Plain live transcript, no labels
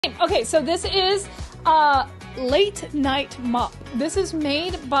Okay, so this is Late Night Mop. This is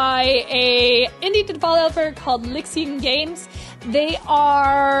made by a indie developer called Lixian Games. They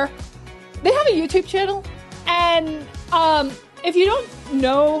have a YouTube channel, and if you don't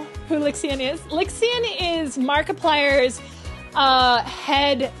know who Lixian is Markiplier's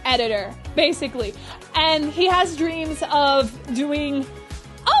head editor, basically. And he has dreams of doing...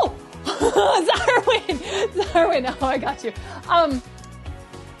 Oh! Zarwin! Oh, I got you.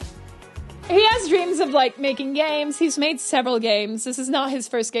 He has dreams of, like, making games. He's made several games. This is not his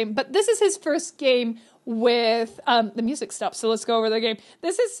first game, but this is his first game with the music stuff. So let's go over the game.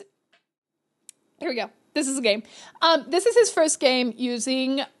 Here we go. This is a game. This is his first game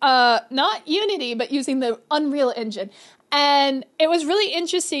using, not Unity, but using the Unreal Engine. And it was really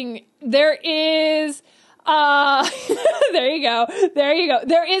interesting. There is, there you go.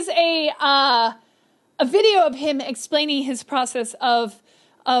 There is a video of him explaining his process of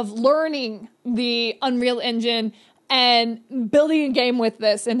learning the Unreal Engine and building a game with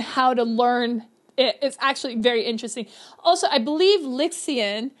this and how to learn it. It's actually very interesting. Also, I believe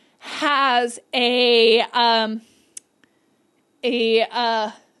Lixian has a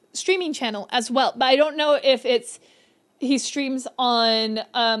streaming channel as well, but I don't know if he streams on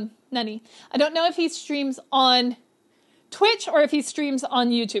Nani. I don't know if he streams on Twitch or if he streams on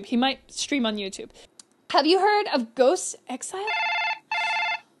YouTube. He might stream on YouTube. Have you heard of Ghost Exile?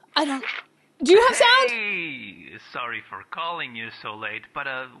 Do you have sound? Hey, sorry for calling you so late, but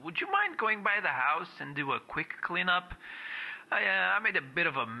would you mind going by the house and do a quick cleanup? I made a bit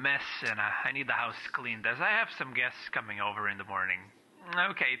of a mess and I need the house cleaned as I have some guests coming over in the morning.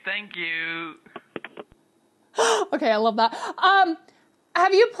 Okay, thank you. Okay, I love that.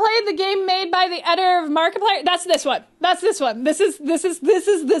 Have you played the game made by the editor of Markiplier? That's this one. This is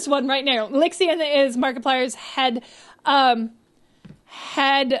this one right now. Lixian is Markiplier's head.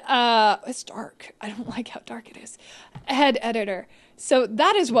 It's dark. I don't like how dark it is. Head editor. So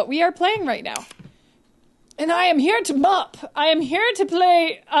that is what we are playing right now. And I am here to mop. I am here to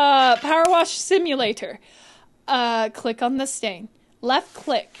play Power Wash Simulator. Click on the stain. Left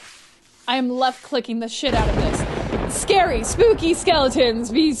click. I am left clicking the shit out of this. Scary, spooky skeletons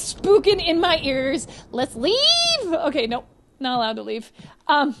be spooking in my ears. Let's leave. Okay, nope. Not allowed to leave.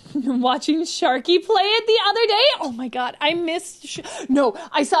 Watching Sharky play it the other day. Oh my god, I missed...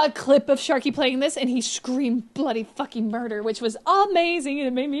 I saw a clip of Sharky playing this and he screamed bloody fucking murder, which was amazing and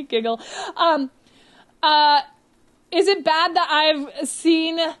it made me giggle. Is it bad that I've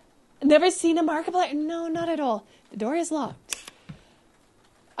never seen a Markiplier? No, not at all. The door is locked.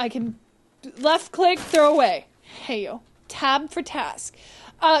 I can left click, throw away. Hey yo. Tab for task.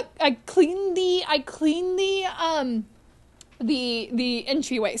 I clean the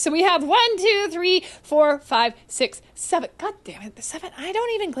entryway. So we have 1, 2, 3, 4, 5, 6, 7. God damn it, the 7. I don't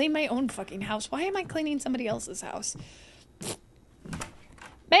even clean my own fucking house. Why am I cleaning somebody else's house?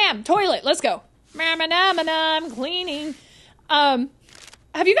 Bam, toilet. Let's go. I'm cleaning. Have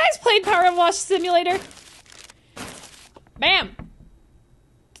you guys played Power Wash Simulator? Bam.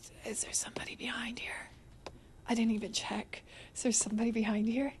 Is there somebody behind here? I didn't even check. Is there somebody behind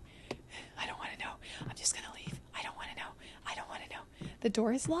here? I don't want to know. I'm just gonna leave. I don't want to know. The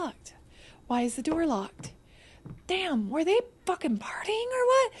door is locked. Why is the door locked? Damn, were they fucking partying or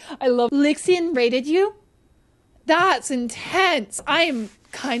what? I love... Lixian rated you? That's intense. I am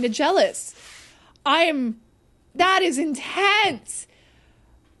kind of jealous. That is intense.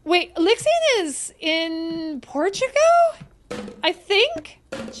 Wait, Lixian is in Portugal? I think?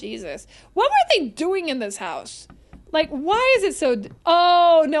 Jesus. What were they doing in this house? Like, why is it so...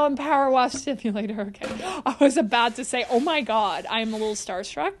 Oh, no, in Power Wash Simulator. Okay. I was about to say, oh my god, I'm a little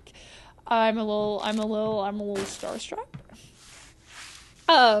starstruck. I'm a little starstruck.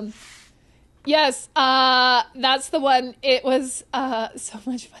 Yes, that's the one. It was, so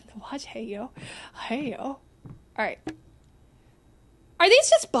much fun to watch. Hey, yo. All right. Are these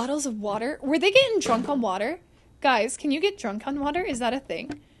just bottles of water? Were they getting drunk on water? Guys, can you get drunk on water? Is that a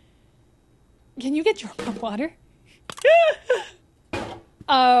thing? Can you get drunk on water?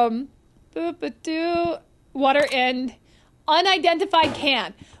 Water and unidentified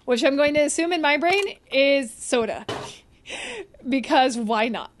can, which I'm going to assume in my brain is soda. Because why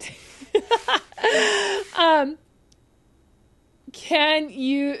not? You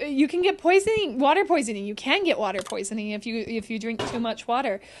can get water poisoning. You can get water poisoning if you drink too much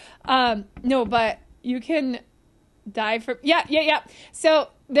water. No, but you can die from... Yeah. So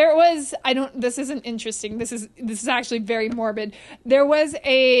there was... This isn't interesting. This is actually very morbid. There was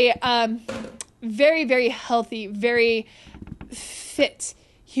a very, very healthy, very fit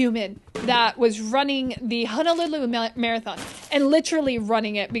human that was running the Honolulu Marathon, and literally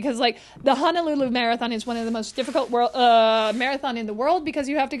running it, because like the Honolulu Marathon is one of the most difficult marathon in the world, because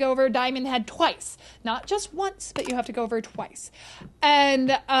you have to go over Diamond Head twice, not just once, but you have to go over twice.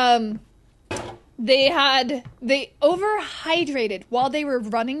 And they overhydrated while they were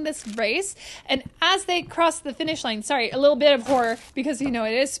running this race, and as they crossed the finish line, sorry, a little bit of horror, because it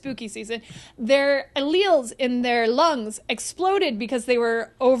is spooky season, their alleles in their lungs exploded because they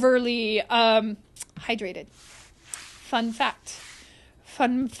were overly hydrated. Fun fact,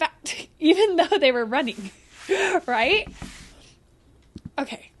 even though they were running, right?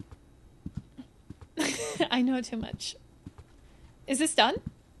 Okay. I know too much. Is this done?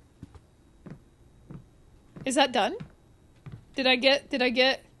 Is that done? I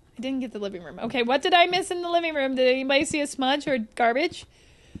didn't get the living room. Okay, what did I miss in the living room? Did anybody see a smudge or garbage?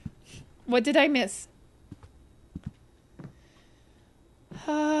 What did I miss?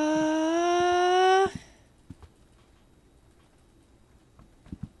 Oh,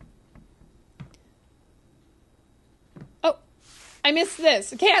 I missed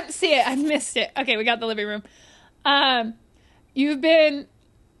this. I can't see it. I missed it. Okay, we got the living room. You've been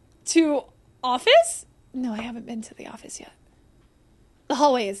to office? No, I haven't been to the office yet. The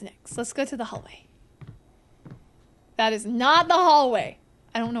hallway is next. Let's go to the hallway. That is not the hallway.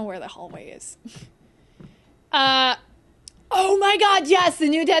 I don't know where the hallway is. Oh my god, yes! The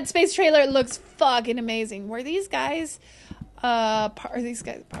new Dead Space trailer looks fucking amazing. Were these guys... are these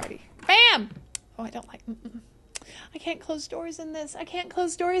guys party? Bam! Oh, I don't like... I can't close doors in this. I can't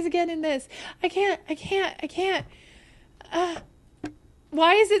close doors again in this. I can't.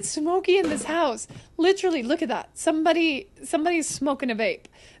 Why is it smoky in this house? Literally, look at that. Somebody's smoking a vape.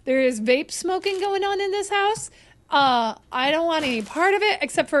 There is vape smoking going on in this house. I don't want any part of it,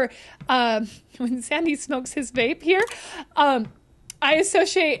 except for when Sandy smokes his vape here. I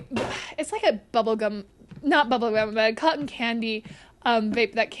associate, it's like a bubblegum, not bubblegum, but a cotton candy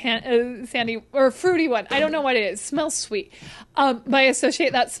vape that Sandy, or a fruity one. I don't know what it is. Smells sweet. But I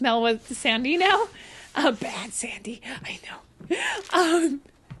associate that smell with Sandy now. Bad Sandy, I know.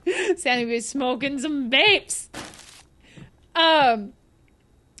 Sandy was smoking some vapes. I'm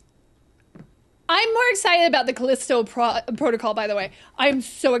more excited about the Callisto Protocol, by the way. I'm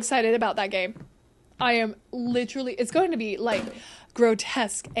so excited about that game. I am literally, it's going to be like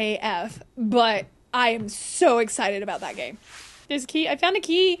grotesque AF, but I am so excited about that game. There's a key. I found a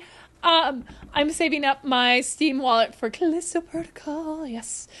key. I'm saving up my Steam wallet for Callisto Protocol.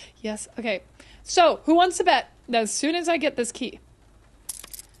 Yes. Okay. So, who wants to bet that as soon as I get this key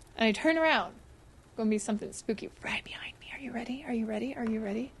and I turn around, it's going to be something spooky right behind me. Are you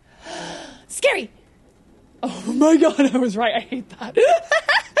ready? Scary! Oh my god, I was right. I hate that.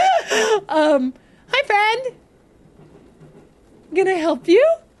 Hi, friend. Can I help you?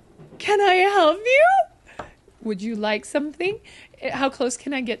 Would you like something? How close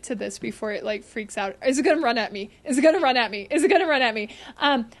can I get to this before it like freaks out? Is it going to run at me? I've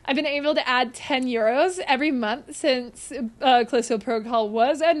been able to add 10 euros every month since Callisto Protocol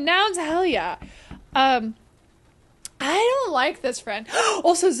was announced. Hell yeah. I don't like this, friend.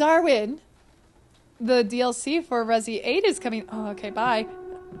 Also, Zarwin, the DLC for Resi 8 is coming. Oh, okay, bye.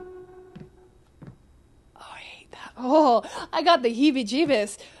 Oh, I hate that. Oh, I got the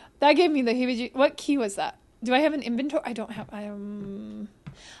heebie-jeebies. That gave me the heebie-jeebies. What key was that? Do I have an inventory? I don't have... I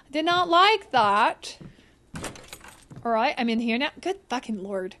did not like that. All right, I'm in here now. Good fucking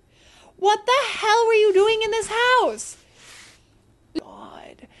lord. What the hell were you doing in this house?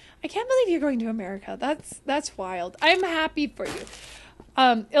 God. I can't believe you're going to America. That's wild. I'm happy for you.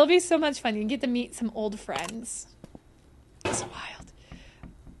 It'll be so much fun. You get to meet some old friends. It's wild.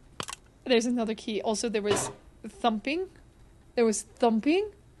 There's another key. Also, there was thumping.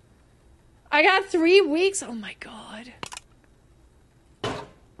 I got 3 weeks. Oh my god.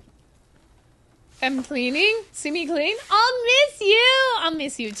 I'm cleaning. See me clean? I'll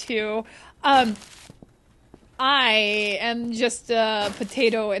miss you too. I am just a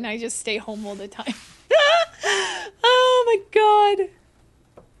potato and I just stay home all the time. Oh my god.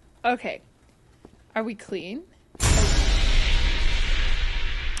 Okay. Are we clean?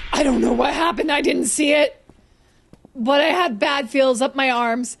 I don't know what happened. I didn't see it. But I had bad feels up my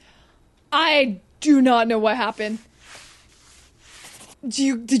arms. I do not know what happened.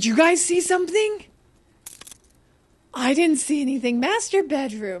 Did you guys see something? I didn't see anything. Master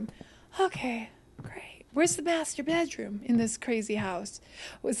bedroom. Okay, great. Where's the master bedroom in this crazy house?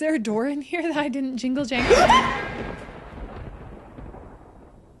 Was there a door in here that I didn't jingle jangle? I'm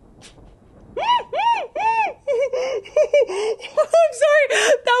sorry.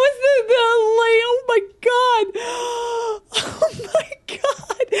 That was the light. Oh my god. Oh my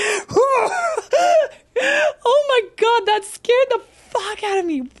god.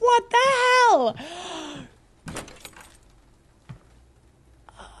 What the hell?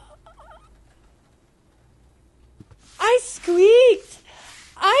 I squeaked.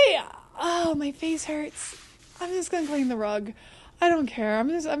 Oh, my face hurts. I'm just gonna clean the rug. I don't care. I'm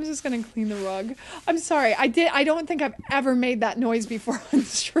just gonna clean the rug. I'm sorry. I don't think I've ever made that noise before on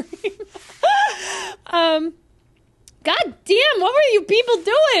stream. God damn, what were you people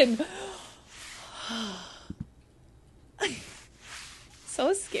doing?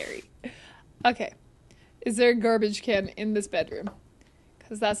 So scary. Okay. Is there a garbage can in this bedroom?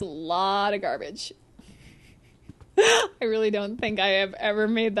 Because that's a lot of garbage. I really don't think I have ever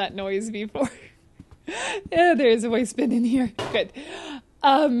made that noise before. Yeah, there's a waste bin in here. Good.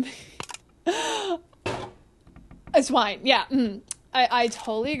 It's wine. Yeah. I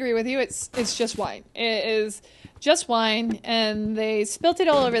totally agree with you. It's just wine. It is just wine, and they spilt it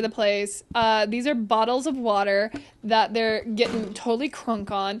all over the place. These are bottles of water that they're getting totally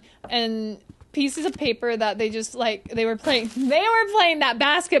crunk on, and pieces of paper that they just they were playing that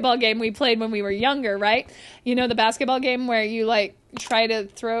basketball game we played when we were younger, right? You know, the basketball game where you try to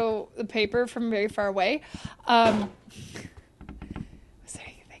throw the paper from very far away. Was there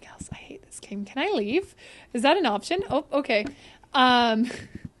anything else? I hate this game. Can I leave? Is that an option? Oh, okay.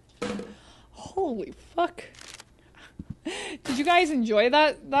 Holy fuck. Did you guys enjoy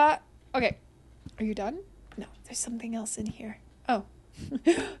that? Okay. Are you done? No, there's something else in here. Oh.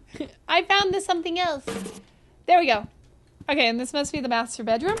 I found this something else. There we go. Okay, and this must be the master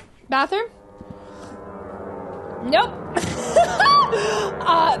bedroom? Bathroom? Nope.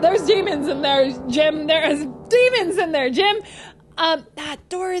 There's demons in there, Jim. There's demons in there, Jim. That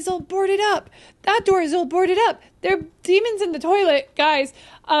door is all boarded up. There are demons in the toilet, guys.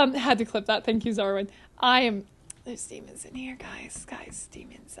 Had to clip that. Thank you, Zarwin. There's demons in here, guys.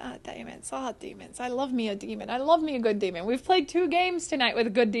 Demons. Demons. Demons. I love me a demon. I love me a good demon. We've played 2 games tonight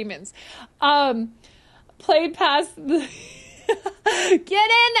with good demons. Played past the... Get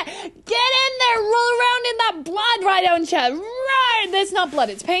in there, roll around in that blood, right, don't you? Right, that's not blood,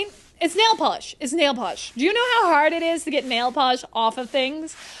 it's paint. It's nail polish. Do you know how hard it is to get nail polish off of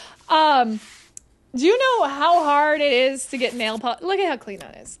things? Do you know how hard it is to get nail polish? Look at how clean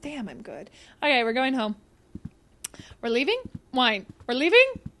that is. Damn, I'm good. Okay, we're going home. We're leaving? Wine. We're leaving?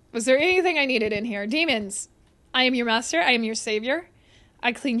 Was there anything I needed in here? Demons. I am your master. I am your savior.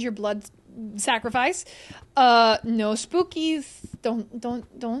 I cleaned your blood sacrifice. No spookies.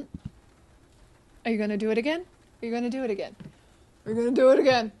 Don't. Are you gonna do it again? You're gonna do it again.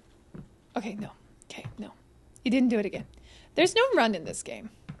 Okay, no. You didn't do it again. There's no run in this game.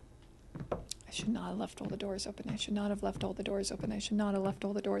 I should not have left all the doors open. I should not have left all the doors open.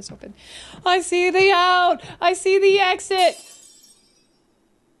 I see the out. I see the exit.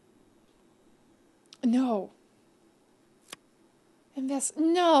 No.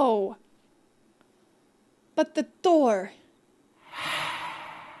 No. But the door.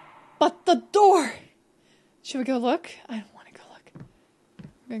 Should we go look? I don't want to go look.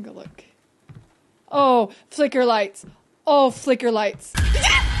 I'm going to go look. Oh, flicker lights.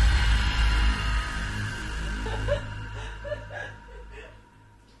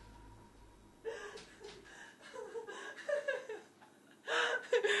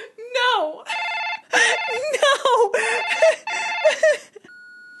 No.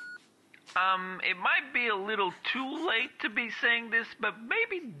 It might be a little too late to be saying this, but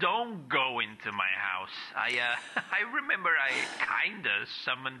maybe don't go into my house. I remember I kinda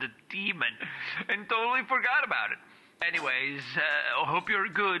summoned a demon and totally forgot about it. Anyways, hope you're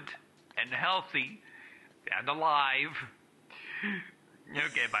good and healthy and alive.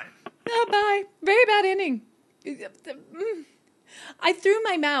 Okay, bye. Bye. Very bad ending. I threw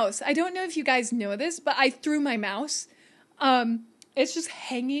my mouse. I don't know if you guys know this, but I threw my mouse. It's just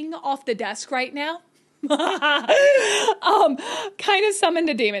hanging off the desk right now. Kind of summoned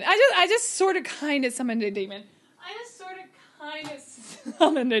a demon. I just sort of kind of summoned a demon.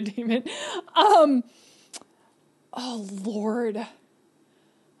 Oh Lord.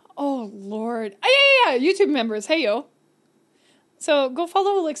 Yeah. YouTube members. Hey yo. So go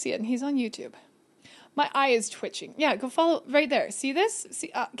follow Alexian. He's on YouTube. My eye is twitching. Yeah, go follow right there. See this?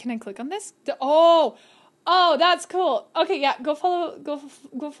 See? Can I click on this? Oh, that's cool. Okay, yeah, go follow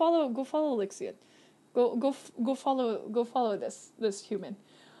Alexian. Go follow this human.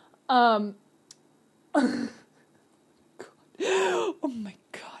 God. Oh my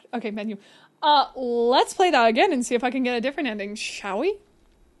God. Okay, menu. Let's play that again and see if I can get a different ending, shall we?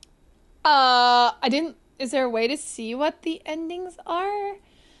 Is there a way to see what the endings are?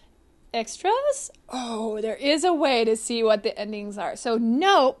 Extras? Oh, there is a way to see what the endings are. So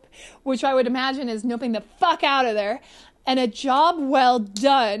nope, which I would imagine is noping the fuck out of there. and a job well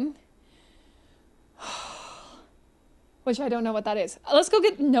done. Which I don't know what that is. Let's go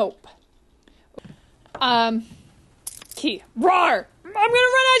get nope. Key. Roar! I'm gonna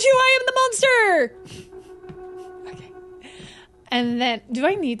run at you! I am the monster! Okay. And then, do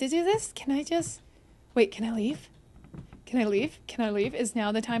I need to do this? Can I just... Wait, can I leave? Can I leave? Can I leave? Is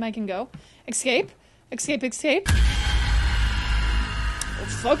now the time I can go? Escape? Escape, escape. Well,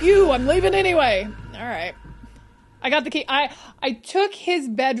 fuck you, I'm leaving anyway. Alright. I got the key. I took his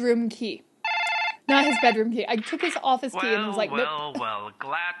bedroom key. Not his bedroom key. I took his office key and was like, nope. Well,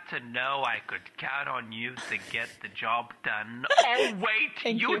 glad to know I could count on you to get the job done. Oh,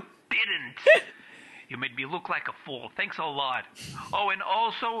 wait, you didn't. You made me look like a fool. Thanks a lot. Oh, and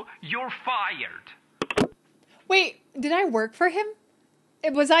also, you're fired. Wait, did I work for him?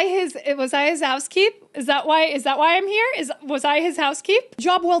 Was I his housekeep? Is that why I'm here? Was I his housekeep?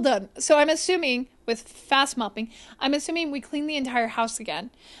 Job well done. So I'm assuming with fast mopping, I'm assuming we clean the entire house again.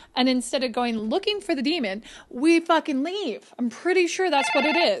 And instead of going looking for the demon, we fucking leave. I'm pretty sure that's what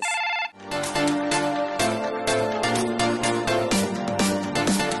it is.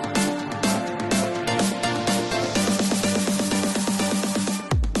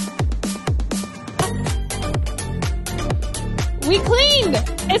 We cleaned!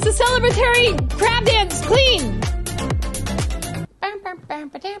 It's a celebratory crab dance! Clean!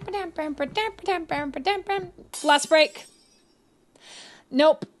 Last break.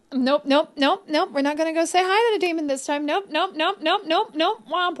 Nope. Nope. We're not gonna go say hi to the demon this time. Nope.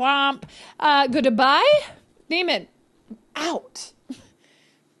 Womp womp. Goodbye? Demon. Out.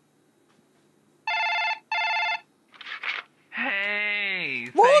 Hey,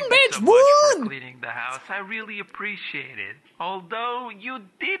 wound, thanks bitch, so much for wound! cleaning the house. I really appreciate it. Although you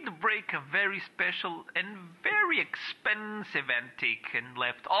did break a very special and very expensive antique and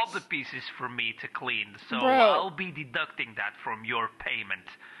left all the pieces for me to clean. So I'll be deducting that from your payment.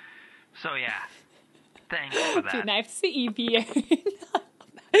 So yeah, thanks for that. Too nice to eat you.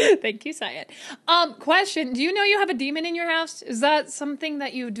 Thank you, Sayed. Question, do you know you have a demon in your house? Is that something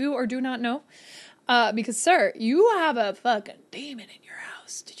that you do or do not know? Because, sir, you have a fucking demon in your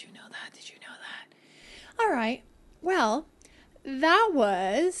house. Did you know that? Did you know that? All right. Well, that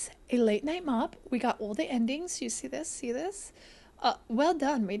was a late night mop. We got all the endings. You see this? See this? Well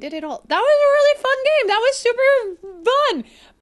done. We did it all. That was a really fun game. That was super fun.